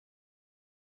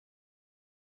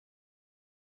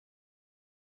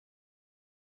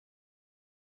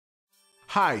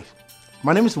Hi,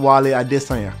 my name is Wale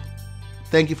Adesanya.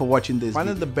 Thank you for watching this.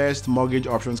 Finding the best mortgage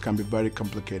options can be very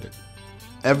complicated.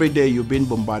 Every day you're being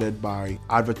bombarded by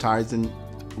advertising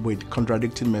with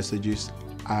contradicting messages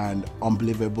and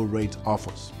unbelievable rate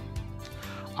offers.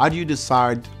 How do you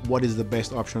decide what is the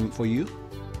best option for you?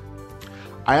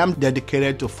 I am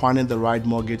dedicated to finding the right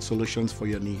mortgage solutions for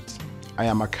your needs. I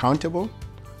am accountable,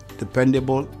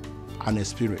 dependable, and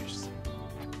experienced.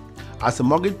 As a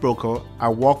mortgage broker, I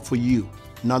work for you,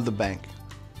 not the bank.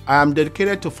 I am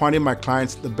dedicated to finding my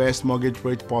clients the best mortgage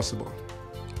rate possible.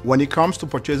 When it comes to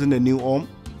purchasing a new home,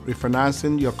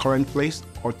 refinancing your current place,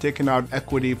 or taking out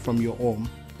equity from your home,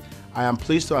 I am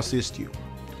pleased to assist you.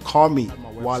 Call me,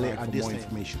 Wale, for more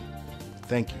information.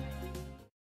 Thank you.